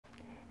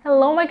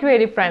Hello my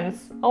creative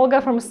friends, Olga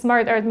from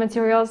Smart Art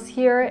Materials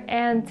here,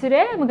 and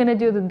today I'm gonna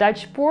do the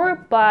Dutch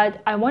pour,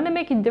 but I want to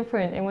make it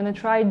different. I want to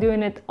try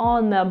doing it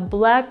on a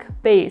black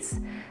base,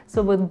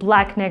 so with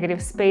black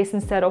negative space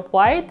instead of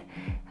white.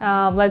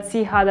 Let's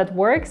see how that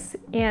works.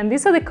 And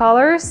these are the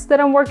colors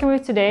that I'm working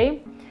with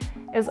today.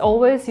 As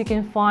always, you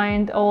can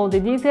find all the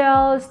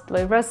details,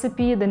 the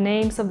recipe, the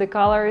names of the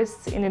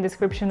colors in the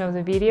description of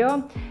the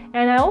video.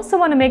 And I also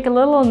want to make a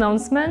little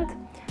announcement.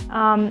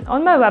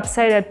 On my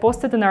website, I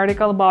posted an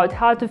article about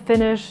how to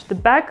finish the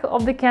back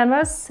of the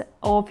canvas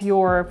of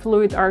your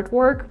fluid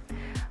artwork.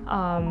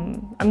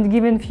 I'm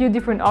giving a few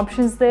different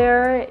options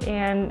there,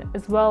 and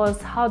as well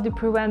as how to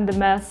prevent the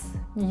mess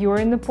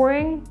during the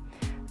pouring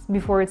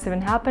before it's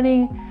even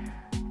happening.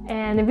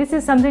 And if this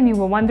is something you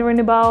were wondering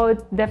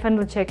about,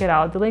 definitely check it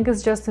out. The link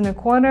is just in the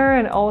corner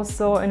and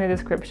also in the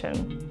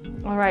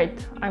description. All right,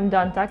 I'm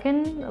done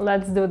talking.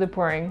 Let's do the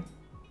pouring.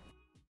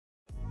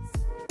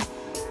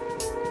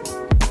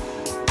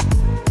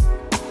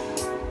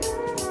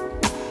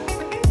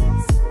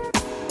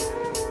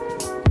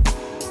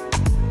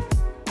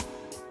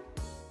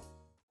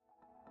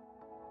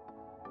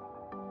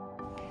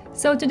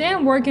 So today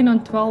I'm working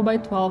on 12 by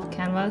 12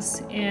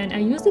 canvas, and I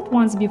used it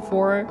once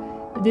before.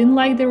 I didn't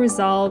like the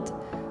result,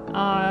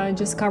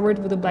 just covered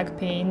with a black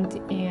paint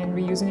and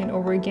reusing it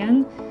over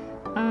again.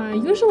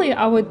 Usually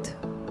I would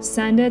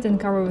sand it and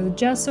cover with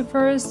gesso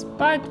first,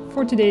 but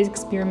for today's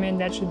experiment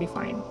that should be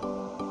fine.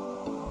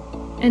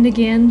 And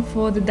again,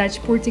 for the Dutch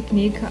pour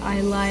technique, I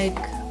like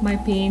my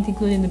paint,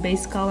 including the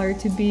base color,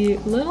 to be a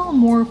little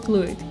more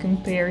fluid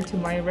compared to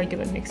my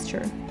regular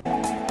mixture.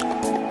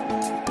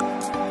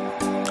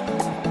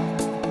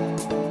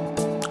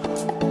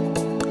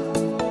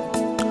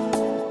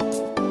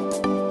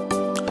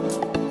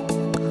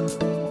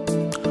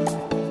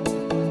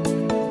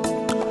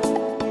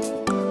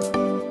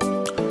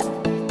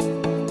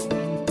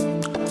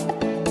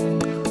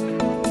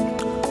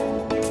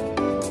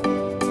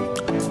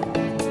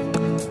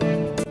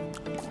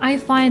 I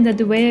find that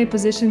the way I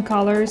position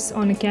colors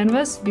on a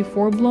canvas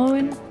before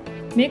blowing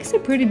makes a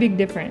pretty big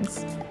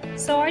difference.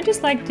 So I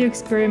just like to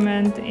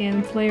experiment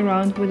and play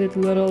around with it a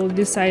little,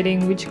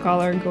 deciding which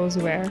color goes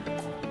where.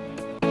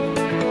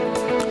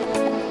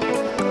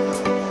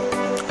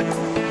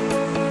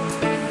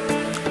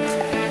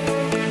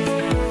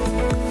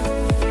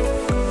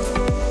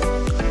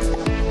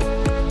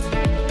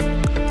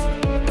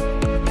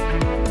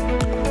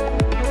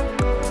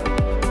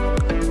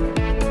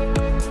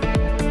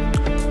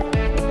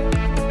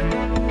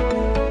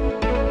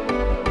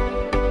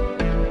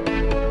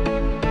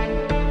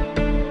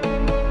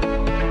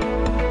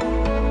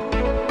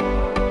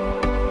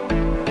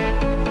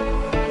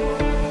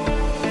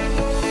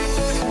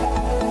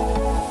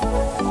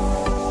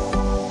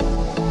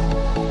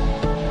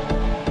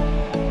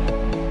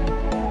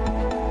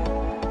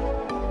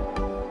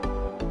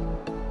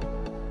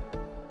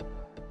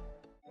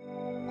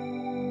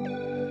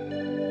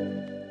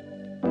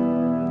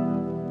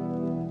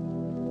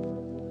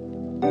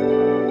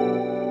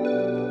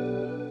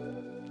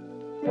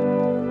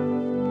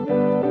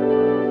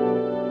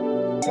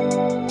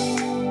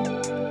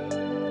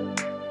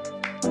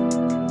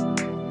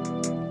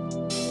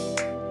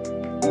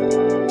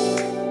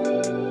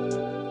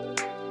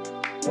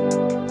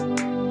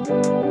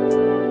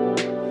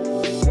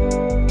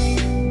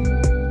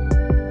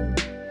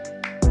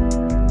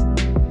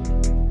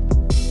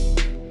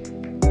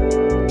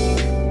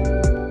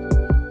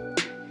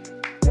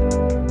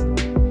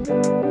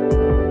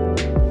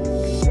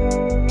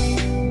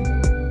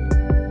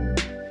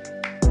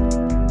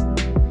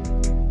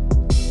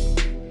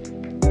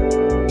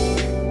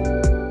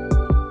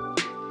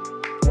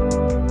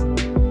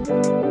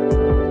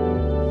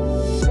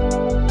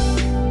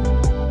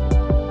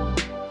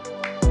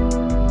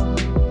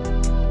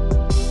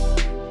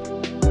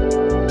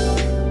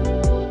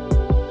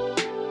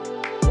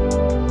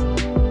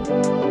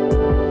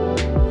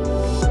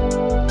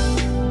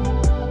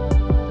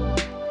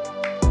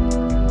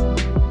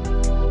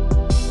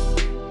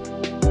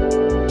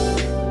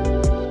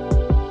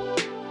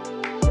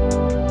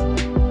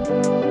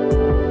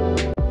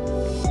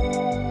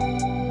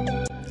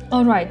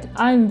 Alright,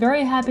 I'm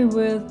very happy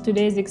with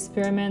today's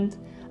experiment.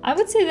 I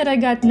would say that I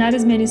got not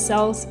as many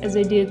cells as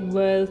I did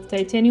with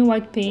titanium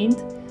white paint,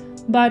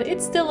 but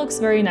it still looks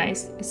very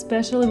nice,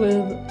 especially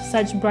with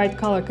such bright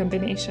color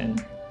combination.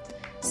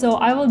 So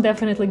I will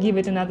definitely give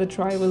it another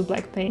try with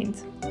black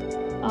paint.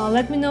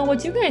 Let me know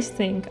what you guys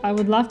think. I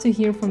would love to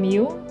hear from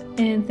you,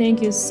 and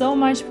thank you so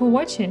much for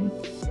watching.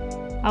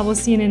 I will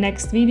see you in the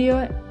next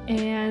video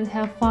and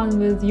have fun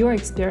with your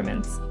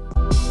experiments.